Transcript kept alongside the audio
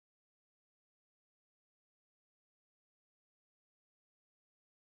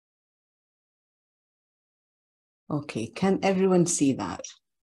Okay, can everyone see that?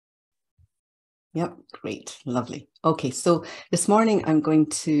 Yep, great, lovely. Okay, so this morning I'm going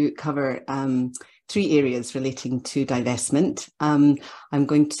to cover three areas relating to divestment. I'm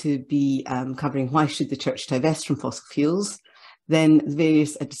going to be covering why should the church divest from fossil fuels, then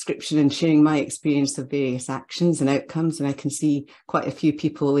a description and sharing my experience of various actions and outcomes, and I can see quite a few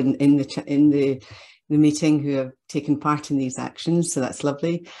people in the meeting who have taken part in these actions, so that's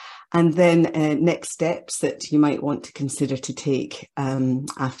lovely. And then next steps that you might want to consider to take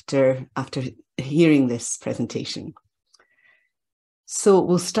after hearing this presentation. So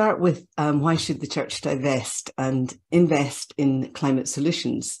we'll start with why should the church divest and invest in climate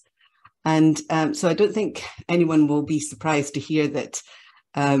solutions? And so I don't think anyone will be surprised to hear that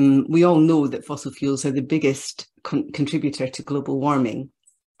we all know that fossil fuels are the biggest contributor to global warming.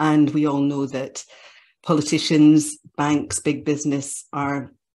 And we all know that politicians, banks, big business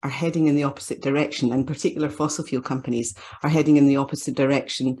are heading in the opposite direction, and particular fossil fuel companies are heading in the opposite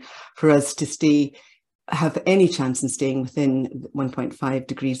direction for us to have any chance in staying within 1.5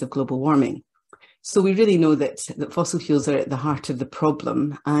 degrees of global warming. So we really know that fossil fuels are at the heart of the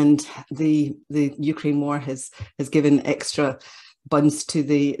problem, and the Ukraine war has given extra funds to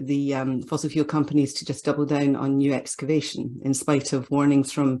the fossil fuel companies to just double down on new excavation, in spite of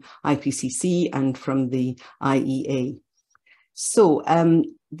warnings from IPCC and from the IEA. So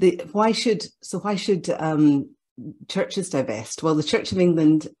why should churches divest? Well, the Church of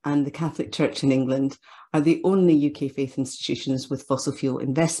England and the Catholic Church in England are the only UK faith institutions with fossil fuel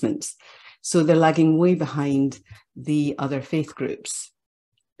investments. So they're lagging way behind the other faith groups.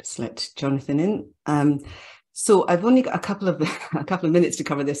 Just let Jonathan in. So I've only got a couple of minutes to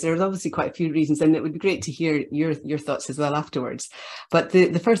cover this. There's obviously quite a few reasons, and it would be great to hear your thoughts as well afterwards. But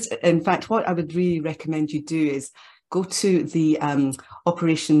the first, in fact, what I would really recommend you do is go to the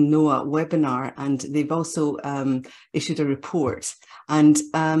Operation Noah webinar, and they've also issued a report. And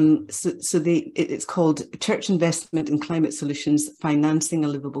it's called Church Investment in Climate Solutions, Financing a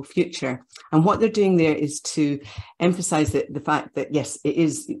Livable Future. And what they're doing there is to emphasize the fact that, yes,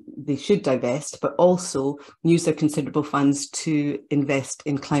 they should divest, but also use their considerable funds to invest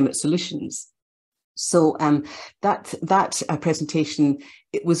in climate solutions. So that presentation,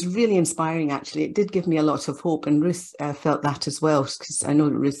 it was really inspiring, actually. It did give me a lot of hope, and Ruth felt that as well, because I know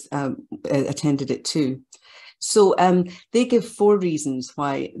Ruth attended it too. So they give 4 reasons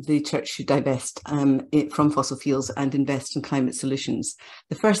why the church should divest from fossil fuels and invest in climate solutions.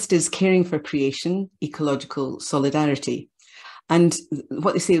 The first is caring for creation, ecological solidarity. And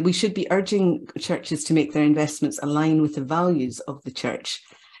what they say, we should be urging churches to make their investments align with the values of the church.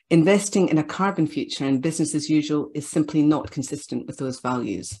 Investing in a carbon future and business as usual is simply not consistent with those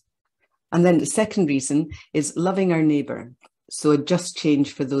values. And then the second reason is loving our neighbour, so a just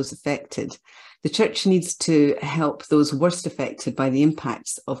change for those affected. The church needs to help those worst affected by the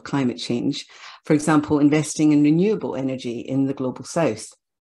impacts of climate change, for example, investing in renewable energy in the global south.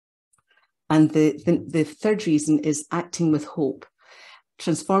 And the third reason is acting with hope,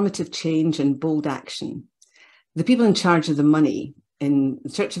 transformative change and bold action. The people in charge of the money in the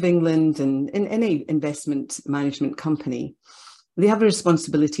Church of England and in any investment management company, they have a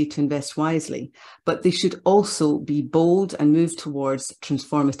responsibility to invest wisely, but they should also be bold and move towards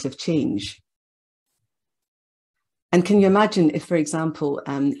transformative change. And can you imagine if, for example,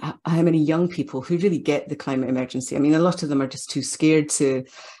 how many young people who really get the climate emergency? I mean, a lot of them are just too scared to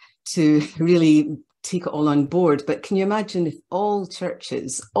really take it all on board. But can you imagine if all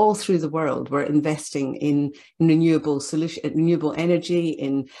churches all through the world were investing in renewable energy,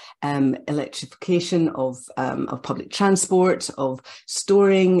 in electrification of public transport, of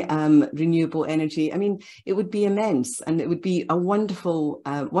storing renewable energy? I mean, it would be immense, and it would be a wonderful,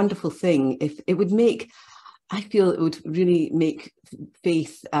 wonderful thing if it would make. I feel it would really make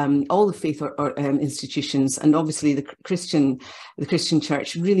faith, all the faith or institutions, and obviously the Christian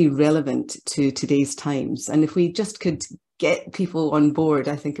church, really relevant to today's times. And if we just could get people on board,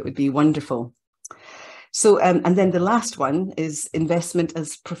 I think it would be wonderful. So, and then the last one is investment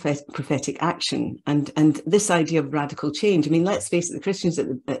as prophetic action, and this idea of radical change. I mean, let's face it, the Christians at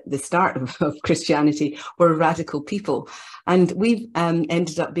the start of Christianity were radical people, and we've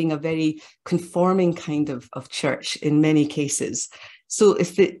ended up being a very conforming kind of church in many cases. So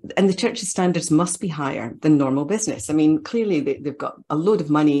the church's standards must be higher than normal business. I mean, clearly they've got a load of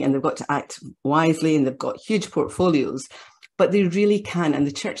money and they've got to act wisely, and they've got huge portfolios. But they really can, and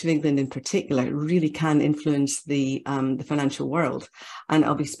the Church of England in particular, really can influence the financial world. And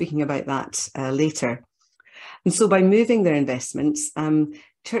I'll be speaking about that later. And so by moving their investments,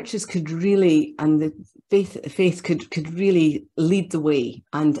 churches could really, and the faith could really lead the way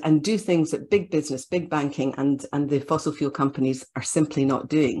and do things that big business, big banking and the fossil fuel companies are simply not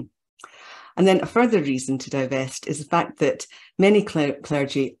doing. And then a further reason to divest is the fact that many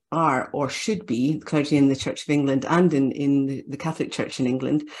clergy are, or should be, clergy in the Church of England and in the Catholic Church in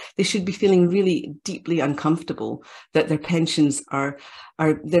England, they should be feeling really deeply uncomfortable that their pensions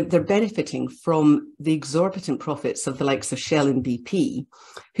they're benefiting from the exorbitant profits of the likes of Shell and BP,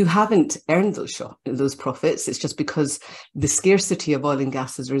 who haven't earned those profits. It's just because the scarcity of oil and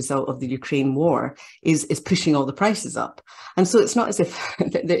gas as a result of the Ukraine war is pushing all the prices up. And so it's not as if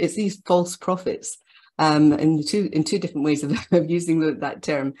it's these false profits, in two different ways of using that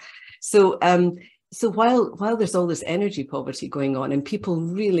term. So while there's all this energy poverty going on and people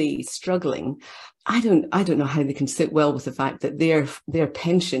really struggling, I don't know how they can sit well with the fact that their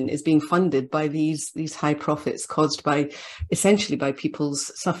pension is being funded by these high profits caused by essentially by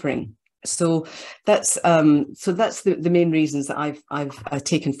people's suffering. So that's the main reasons that I've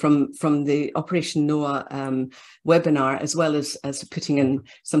taken from the Operation Noah webinar, as well as putting in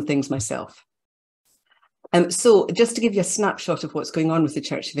some things myself. So just to give you a snapshot of what's going on with the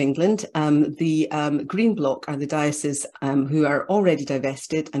Church of England, the green bloc are the dioceses who are already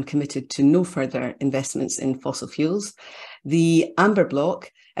divested and committed to no further investments in fossil fuels. The amber bloc,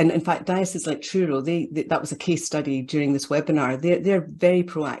 and in fact, dioceses like Truro, that was a case study during this webinar. They're very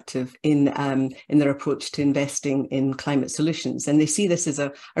proactive in their approach to investing in climate solutions, and they see this as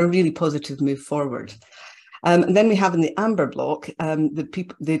a really positive move forward. And then we have in the amber bloc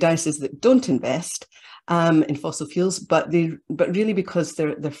the dioceses that don't invest in fossil fuels, but really because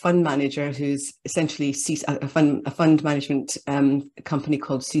their fund manager, who's essentially a fund management company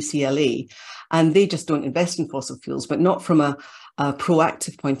called CCLA, and they just don't invest in fossil fuels, but not from a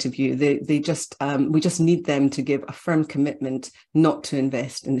proactive point of view. We just need them to give a firm commitment not to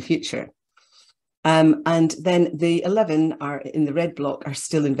invest in the future. And then the 11 are in the red bloc are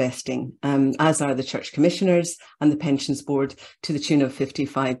still investing, as are the church commissioners and the pensions board, to the tune of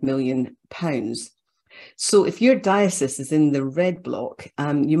 £55 million. So if your diocese is in the red bloc,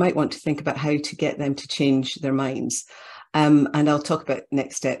 you might want to think about how to get them to change their minds. And I'll talk about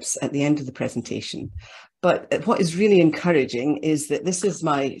next steps at the end of the presentation. But what is really encouraging is that this is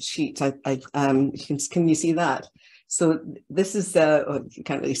my sheet. Can you see that? So this is, you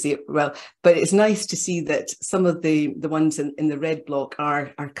can't really see it well, but it's nice to see that some of the ones in the red bloc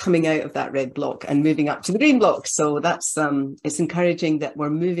are coming out of that red bloc and moving up to the green bloc. So that's it's encouraging that we're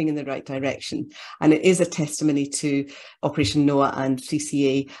moving in the right direction. And it is a testimony to Operation Noah and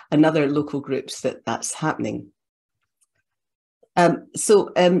CCA and other local groups that's happening.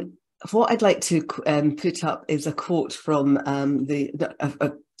 What I'd like to put up is a quote from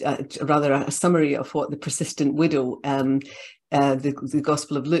rather a summary of what the persistent widow, the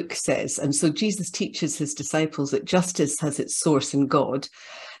Gospel of Luke says. And so Jesus teaches his disciples that justice has its source in God,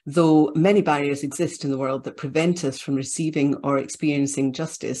 though many barriers exist in the world that prevent us from receiving or experiencing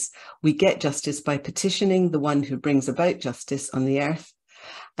justice. We get justice by petitioning the one who brings about justice on the earth.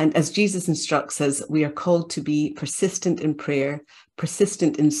 And as Jesus instructs us, we are called to be persistent in prayer,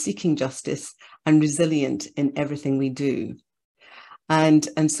 persistent in seeking justice, and resilient in everything we do. And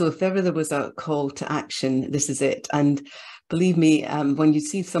so if ever there was a call to action, this is it. And believe me, when you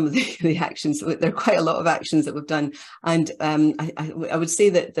see some of the actions, there are quite a lot of actions that we've done. And I would say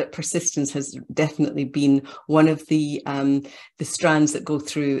that persistence has definitely been one of the strands that go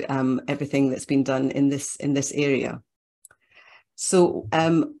through everything that's been done in this area. So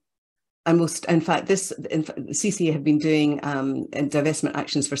CCA have been doing divestment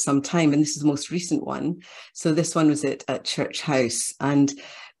actions for some time, and this is the most recent one. So this one was at Church House, and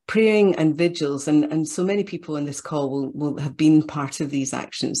praying and vigils, and so many people in this call will have been part of these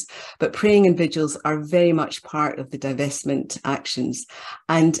actions, but praying and vigils are very much part of the divestment actions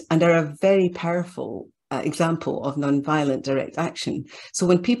and are a very powerful example of non-violent direct action. So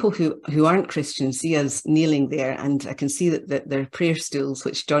when people who aren't Christian see us kneeling there, and I can see that there are prayer stools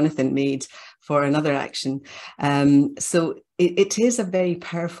which Jonathan made for another action. So it is a very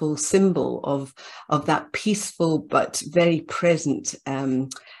powerful symbol of that peaceful but very present,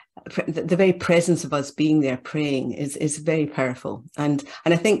 the very presence of us being there praying is very powerful. And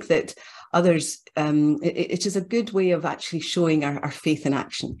I think that others, it is a good way of actually showing our faith in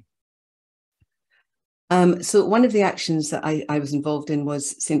action. So one of the actions that I was involved in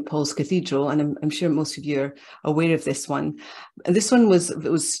was St. Paul's Cathedral, and I'm sure most of you are aware of this one. And this one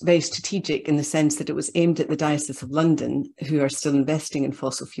was very strategic in the sense that it was aimed at the Diocese of London, who are still investing in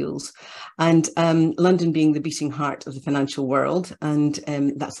fossil fuels, and London being the beating heart of the financial world, and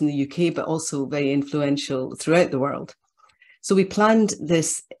that's in the UK, but also very influential throughout the world. So we planned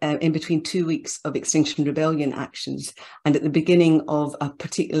this in between 2 weeks of Extinction Rebellion actions and at the beginning of a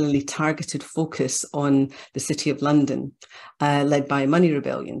particularly targeted focus on the City of London, led by Money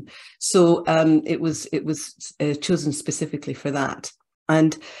Rebellion. So it was chosen specifically for that.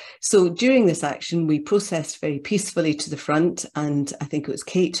 And so during this action, we processed very peacefully to the front, and I think it was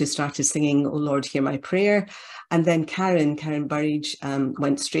Kate who started singing, "O Lord, hear my prayer." And then Karen Burridge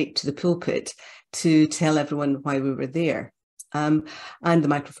went straight to the pulpit to tell everyone why we were there. And the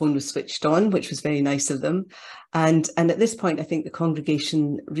microphone was switched on, which was very nice of them. And at this point, I think the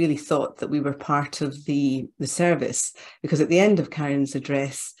congregation really thought that we were part of the service, because at the end of Karen's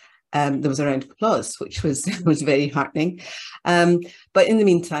address, there was a round of applause, which was very heartening. But in the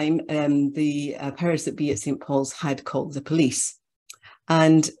meantime, the powers that be at St. Paul's had called the police.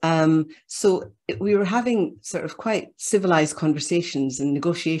 And so we were having sort of quite civilized conversations and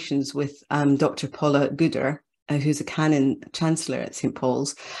negotiations with Dr. Paula Gooder, who's a canon chancellor at St.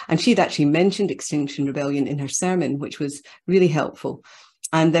 Paul's. And she'd actually mentioned Extinction Rebellion in her sermon, which was really helpful.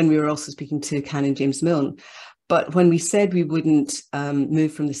 And then we were also speaking to Canon James Milne. But when we said we wouldn't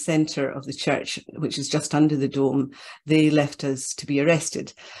move from the centre of the church, which is just under the dome, they left us to be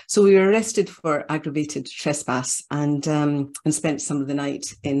arrested. So we were arrested for aggravated trespass and spent some of the night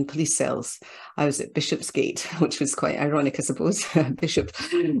in police cells. I was at Bishopsgate, which was quite ironic, I suppose, bishop,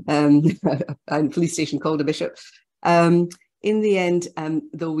 and police station called a bishop. In the end,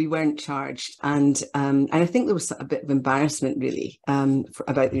 though, we weren't charged, and I think there was a bit of embarrassment, really,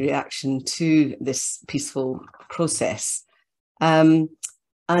 about the reaction to this peaceful process. And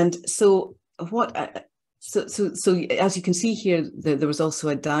so, so as you can see here, there was also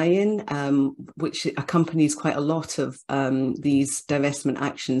a die-in, which accompanies quite a lot of these divestment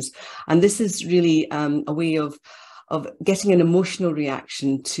actions, and this is really a way of getting an emotional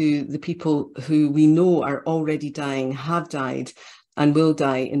reaction to the people who we know are already dying, have died, and will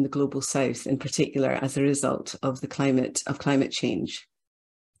die in the global south, in particular as a result of the climate change.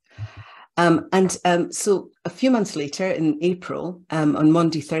 So a few months later, in April, on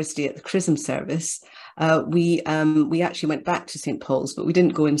Maundy Thursday at the Chrism service, we actually went back to St. Paul's, but we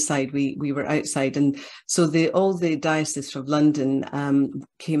didn't go inside. We were outside, and so all the diocese from London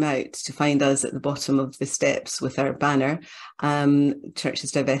came out to find us at the bottom of the steps with our banner,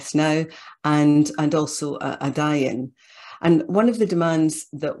 "Churches Divest Now," and also a die-in. And one of the demands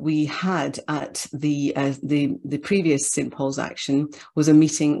that we had at the previous St. Paul's action was a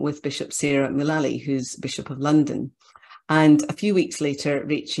meeting with Bishop Sarah Mullally, who's Bishop of London. And a few weeks later,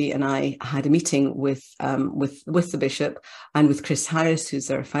 Rachie and I had a meeting with the bishop and with Chris Harris,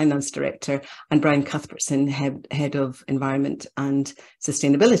 who's our finance director, and Brian Cuthbertson, head of environment and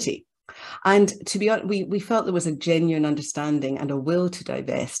sustainability. And to be honest, we felt there was a genuine understanding and a will to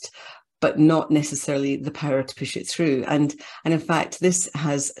divest, but not necessarily the power to push it through. And in fact, this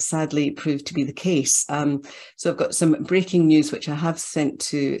has sadly proved to be the case. So I've got some breaking news, which I have sent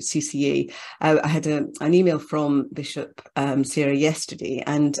to CCA. I had an email from Bishop Sarah yesterday,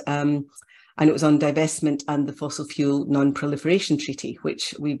 and it was on divestment and the Fossil Fuel Non-Proliferation Treaty,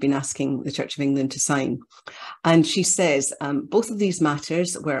 which we've been asking the Church of England to sign. And she says, both of these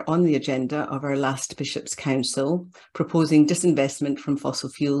matters were on the agenda of our last Bishops' Council, proposing disinvestment from fossil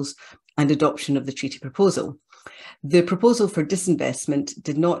fuels and adoption of the treaty proposal. The proposal for disinvestment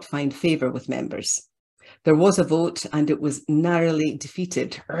did not find favour with members. There was a vote and it was narrowly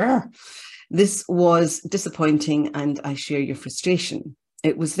defeated. This was disappointing, and I share your frustration.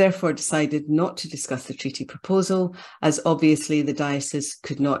 It was therefore decided not to discuss the treaty proposal, as obviously the diocese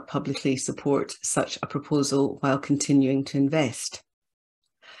could not publicly support such a proposal while continuing to invest.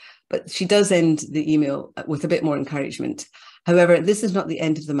 But she does end the email with a bit more encouragement. However, this is not the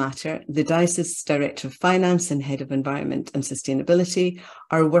end of the matter. The Diocese Director of Finance and Head of Environment and Sustainability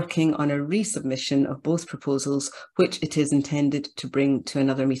are working on a resubmission of both proposals, which it is intended to bring to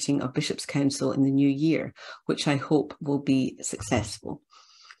another meeting of Bishops' Council in the new year, which I hope will be successful.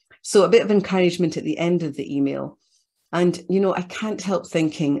 So a bit of encouragement at the end of the email. And, you know, I can't help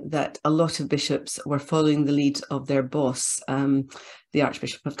thinking that a lot of bishops were following the lead of their boss, the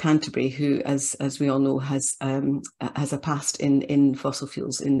Archbishop of Canterbury, who, as we all know, has a past in fossil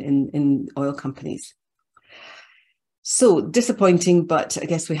fuels, in oil companies. So disappointing, but I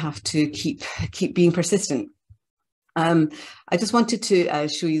guess we have to keep being persistent. I just wanted to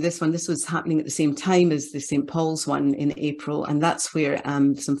show you this one. This was happening at the same time as the St. Paul's one in April, and that's where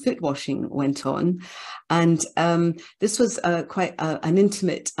some foot washing went on. And this was quite an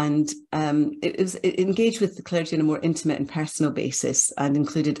intimate, and it engaged with the clergy on a more intimate and personal basis, and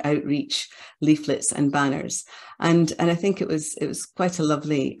included outreach, leaflets, and banners. And I think it was quite a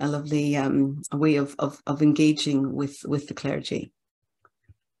lovely way of engaging with the clergy.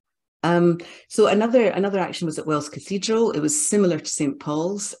 So another action was at Wells Cathedral. It was similar to St.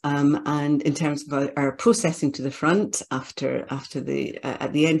 Paul's, and in terms of our processing to the front after the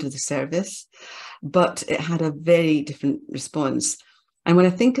at the end of the service, but it had a very different response. And when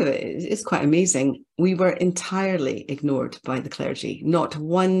I think of it, it's quite amazing. We were entirely ignored by the clergy. Not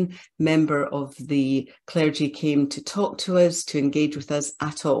one member of the clergy came to talk to us, to engage with us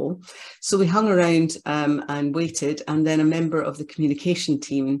at all. So we hung around and waited, and then a member of the communication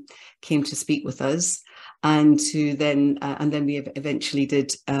team came to speak with us, and then we eventually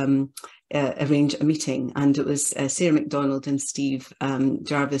did arrange a meeting, and it was Sarah MacDonald and Steve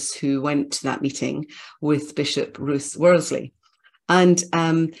Jarvis who went to that meeting with Bishop Ruth Worsley. And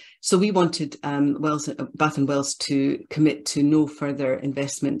so we wanted Bath and Wells to commit to no further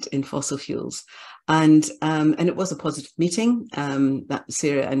investment in fossil fuels. And it was a positive meeting that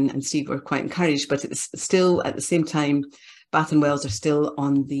Sarah and Steve were quite encouraged, but it's still at the same time, Bath and Wells are still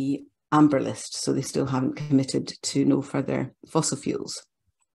on the amber list, so they still haven't committed to no further fossil fuels.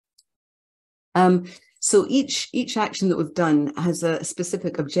 So each action that we've done has a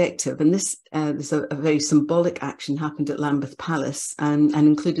specific objective, and this there's a very symbolic action happened at Lambeth Palace, and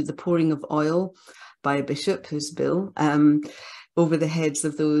included the pouring of oil by a bishop, who's Bill, over the heads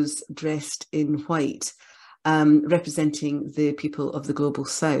of those dressed in white, representing the people of the global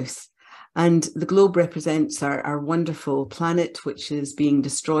south. And the globe represents our wonderful planet, which is being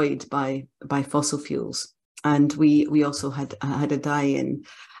destroyed by fossil fuels. And we also had a die-in.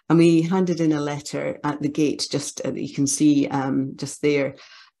 And we handed in a letter at the gate, just you can see just there.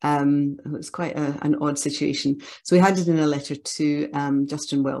 It was quite an odd situation. So we handed in a letter to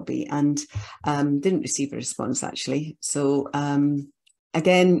Justin Welby, and didn't receive a response, actually. So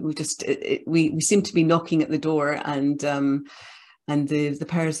again, we seem to be knocking at the door, and the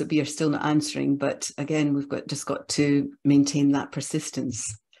powers that be are still not answering. But again, we've got to maintain that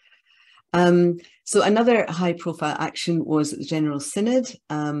persistence. So another high-profile action was at the General Synod.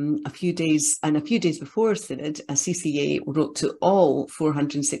 A few days before Synod, a CCA wrote to all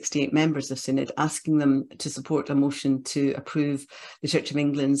 468 members of Synod, asking them to support a motion to approve the Church of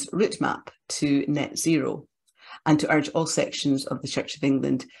England's route map to net zero, and to urge all sections of the Church of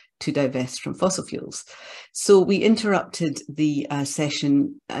England to divest from fossil fuels. So we interrupted the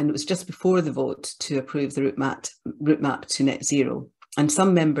session, and it was just before the vote to approve the route map to net zero. And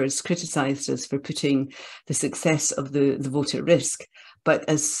some members criticised us for putting the success of the vote at risk. But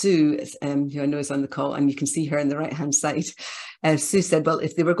as Sue, who I know is on the call, and you can see her on the right-hand side, Sue said, well,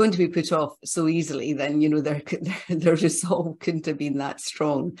 if they were going to be put off so easily, then, their resolve couldn't have been that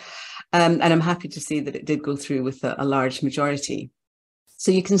strong. And I'm happy to say that it did go through with a large majority. So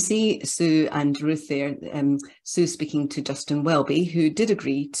you can see Sue and Ruth there, Sue speaking to Justin Welby, who did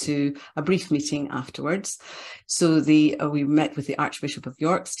agree to a brief meeting afterwards. So we met with the Archbishop of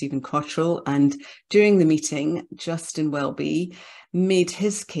York, Stephen Cottrell, and during the meeting, Justin Welby made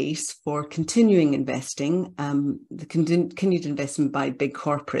his case for continuing investing, the continued investment by big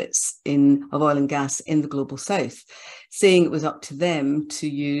corporates of oil and gas in the global south, saying it was up to them to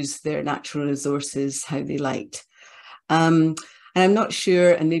use their natural resources how they liked. And I'm not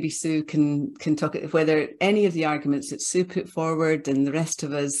sure, and maybe Sue can talk, whether any of the arguments that Sue put forward and the rest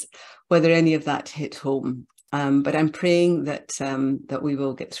of us, whether any of that hit home. But I'm praying that we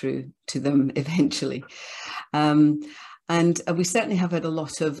will get through to them eventually. And we certainly have had a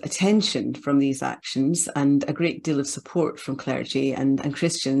lot of attention from these actions, and a great deal of support from clergy and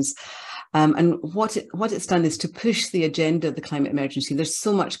Christians. And what it's done is to push the agenda of the climate emergency. There's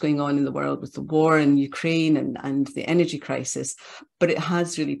so much going on in the world with the war in Ukraine and the energy crisis, but it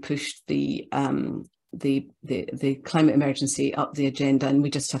has really pushed the climate emergency up the agenda, and we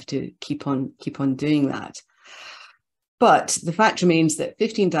just have to keep on doing that. But the fact remains that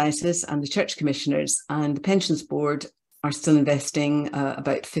 15 dioceses and the church commissioners and the pensions board are still investing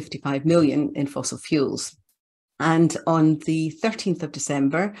about 55 million in fossil fuels. And on the 13th of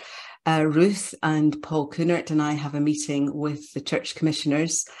December, Ruth and Paul Kunert and I have a meeting with the church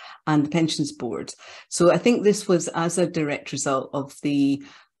commissioners and the pensions board. So I think this was as a direct result of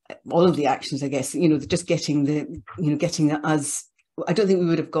all of the actions, I guess, just getting us. I don't think we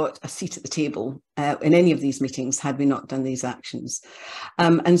would have got a seat at the table in any of these meetings had we not done these actions.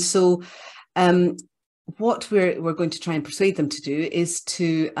 And so what we're going to try and persuade them to do is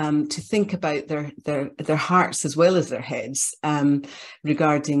to think about their hearts as well as their heads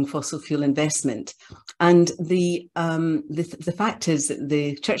regarding fossil fuel investment. And the fact is that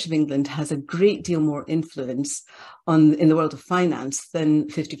the Church of England has a great deal more influence in the world of finance than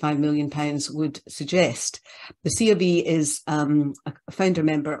 £55 million would suggest. The COB is a founder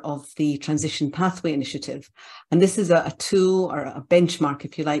member of the Transition Pathway Initiative, and this is a tool or a benchmark,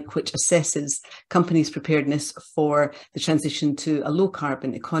 if you like, which assesses companies' preparedness for the transition to a low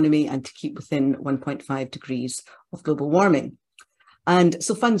carbon economy and to keep within 1.5 degrees of global warming. And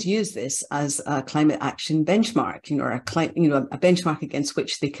so funds use this as a climate action benchmark, or a benchmark against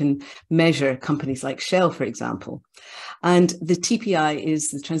which they can measure companies like Shell, for example. And the TPI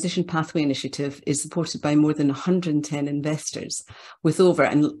the Transition Pathway Initiative, is supported by more than 110 investors with over,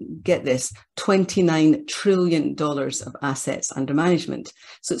 and get this, $29 trillion of assets under management.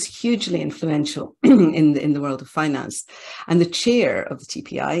 So it's hugely influential in the world of finance. And the chair of the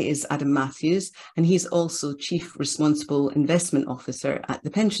TPI is Adam Matthews, and he's also Chief Responsible Investment Officer at the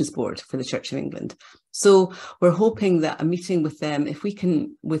Pensions Board for the Church of England. So we're hoping that a meeting with them, if we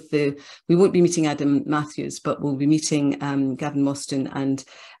can, we won't be meeting Adam Matthews, but we'll be meeting Gavin Mostyn and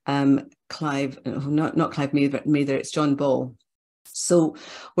Clive, not Clive Mather, it's John Ball. So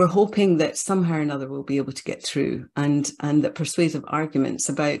we're hoping that somehow or another we'll be able to get through, and that persuasive arguments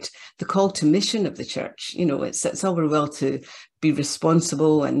about the call to mission of the church. It's all very well to be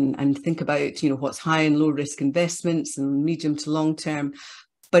responsible and think about, what's high and low risk investments and medium to long term.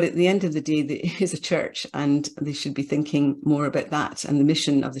 But at the end of the day, it is a church, and they should be thinking more about that and the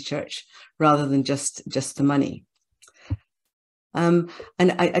mission of the church rather than just the money. And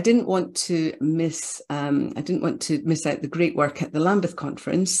I didn't want to miss out the great work at the Lambeth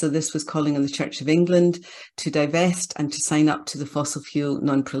Conference. So this was calling on the Church of England to divest and to sign up to the Fossil Fuel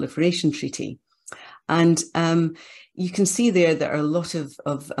Non-Proliferation Treaty. And you can see there are a lot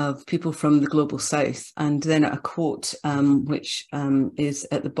of people from the global south, and then a quote which is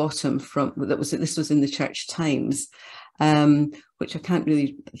at the bottom this was in the Church Times, which I can't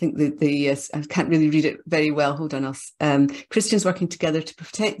really I can't really read it very well. Hold on, Christians working together to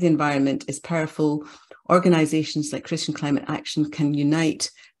protect the environment is powerful. Organisations like Christian Climate Action can unite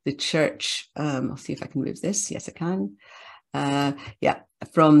the church. I'll see if I can move this. Yes, I can.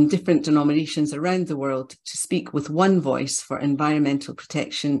 From different denominations around the world to speak with one voice for environmental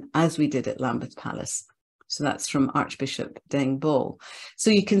protection, as we did at Lambeth Palace. So that's from Archbishop Deng Bol. So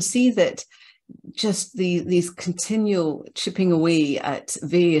you can see that just these continual chipping away at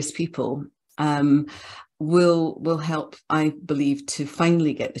various people will help, I believe, to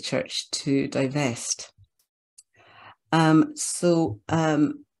finally get the church to divest. Then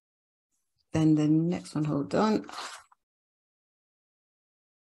the next one, hold on.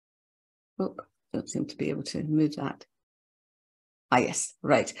 Oh, don't seem to be able to move that. Yes,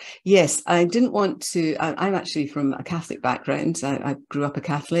 right. Yes, I didn't want to, I'm actually from a Catholic background. I grew up a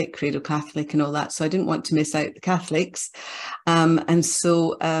Catholic, cradle Catholic and all that. So I didn't want to miss out the Catholics. And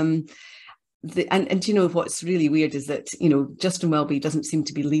you know, what's really weird is that, Justin Welby doesn't seem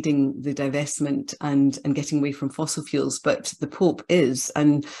to be leading the divestment and getting away from fossil fuels, but the Pope is,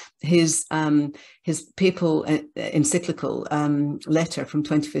 and his papal encyclical letter from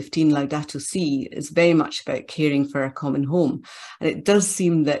 2015, Laudato Si, is very much about caring for a common home. And it does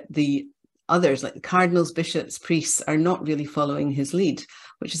seem that the others, like the cardinals, bishops, priests, are not really following his lead,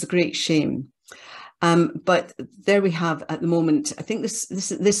 which is a great shame. But there we have at the moment. I think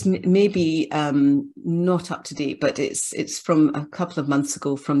this may be not up to date, but it's from a couple of months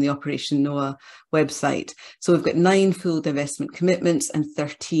ago from the Operation Noah website. So we've got 9 full divestment commitments and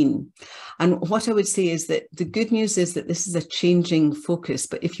 13. And what I would say is that the good news is that this is a changing focus.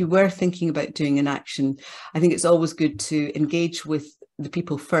 But if you were thinking about doing an action, I think it's always good to engage with the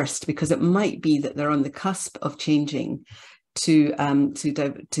people first, because it might be that they're on the cusp of changing to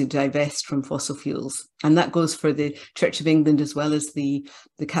divest from fossil fuels, and that goes for the Church of England as well as the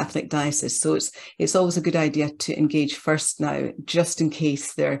Catholic diocese. So it's always a good idea to engage first now, just in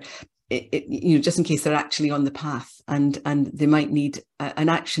case they're actually on the path, and they might need an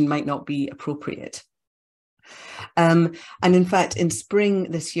action might not be appropriate. And in fact, in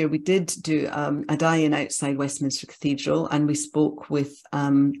spring this year, we did do a die-in outside Westminster Cathedral, and we spoke with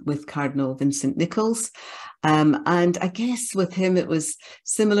Cardinal Vincent Nichols. And I guess with him, it was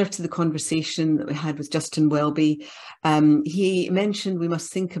similar to the conversation that we had with Justin Welby. He mentioned we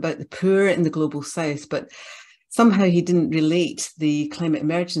must think about the poor in the global south, but somehow he didn't relate the climate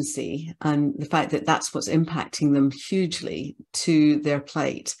emergency and the fact that that's what's impacting them hugely to their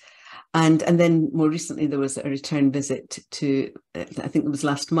plight. And then more recently, there was a return visit to, I think it was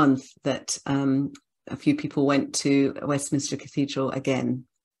last month, that a few people went to Westminster Cathedral again.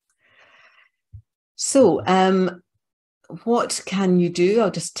 So what can you do?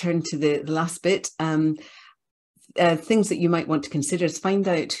 I'll just turn to the last bit. Things that you might want to consider is find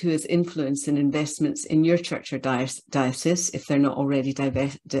out who has influence in investments in your church or diocese, if they're not already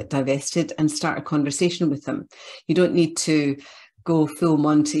divested, and start a conversation with them. You don't need to go full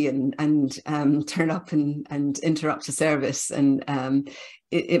Monty and turn up and interrupt a service. And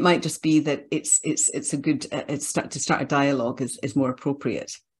it might just be that it's a good to start a dialogue is more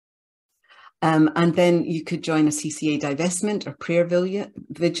appropriate. And then you could join a CCA divestment or prayer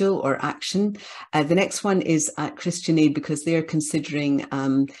vigil or action. The next one is at Christian Aid, because they're considering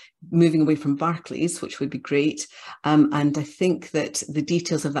moving away from Barclays, which would be great. And I think that the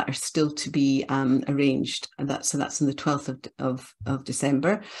details of that are still to be arranged. And so that's on the 12th of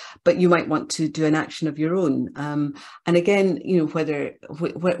December. But you might want to do an action of your own. And again, you know,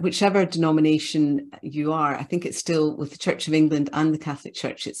 whichever denomination you are, I think it's still, with the Church of England and the Catholic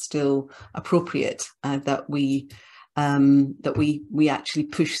Church, it's still appropriate that we actually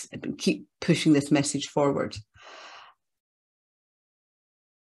keep pushing this message forward.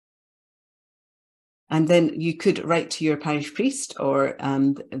 And then you could write to your parish priest or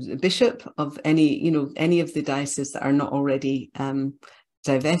the bishop of any of the dioceses that are not already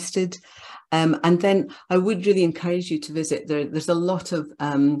divested. And then I would really encourage you to visit. There's a lot of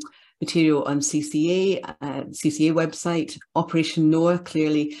material on CCA website, Operation Noah.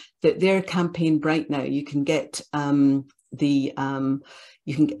 Clearly, that their campaign Bright Now, you can get you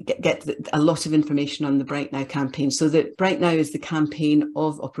can get a lot of information on the Bright Now campaign. So that Bright Now is the campaign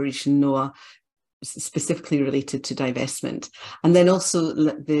of Operation Noah, specifically related to divestment, and then also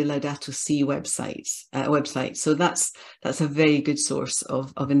the Laudato Si website. So that's a very good source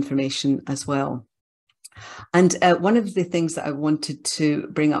of information as well. And one of the things that I wanted to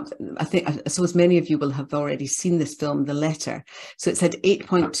bring up, I suppose many of you will have already seen this film, The Letter. So it's had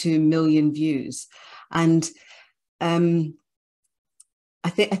 8.2 million views, and I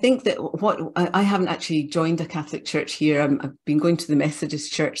think that I haven't actually joined a Catholic church here. I've been going to the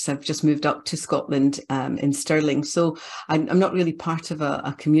Methodist church. So I've just moved up to Scotland in Stirling. So I'm not really part of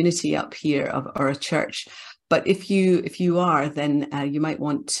a community up here or a church. But if you are, then you might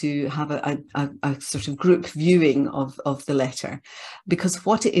want to have a sort of group viewing of The Letter, because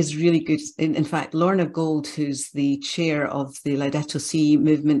what it is really good. In fact, Lorna Gold, who's the chair of the Laudato Si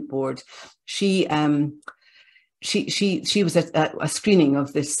movement board, she was at a screening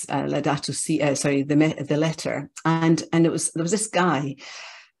of this Laudato Si, the Letter, and there was this guy,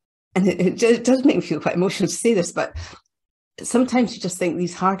 and it does make me feel quite emotional to say this, but sometimes you just think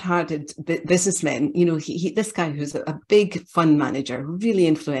these hard-hearted businessmen, you know, this guy who's a big fund manager, really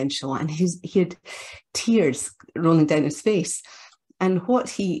influential, and he had tears rolling down his face. And what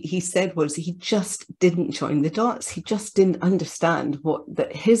he said was he just didn't join the dots. He just didn't understand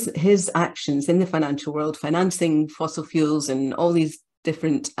that his actions in the financial world, financing fossil fuels and all these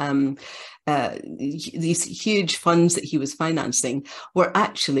different these huge funds that he was financing, were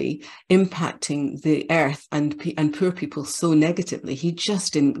actually impacting the earth and poor people so negatively. He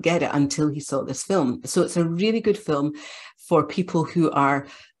just didn't get it until he saw this film. So it's a really good film for people who are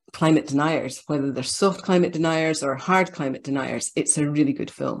climate deniers, whether they're soft climate deniers or hard climate deniers. It's a really good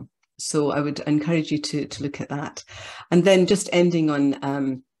film. So I would encourage you to look at that. And then just ending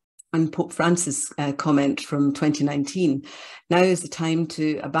on Pope Francis' comment from 2019, now is the time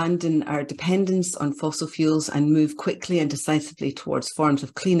to abandon our dependence on fossil fuels and move quickly and decisively towards forms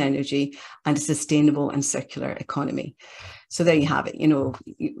of clean energy and a sustainable and circular economy. So there you have it. You know,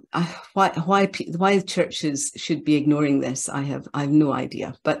 why churches should be ignoring this, I have no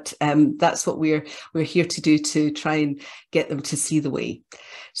idea. But that's what we're here to do, to try and get them to see the way.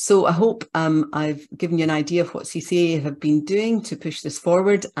 So I hope I've given you an idea of what CCA have been doing to push this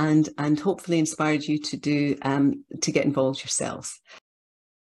forward, and hopefully inspired you to get involved yourselves.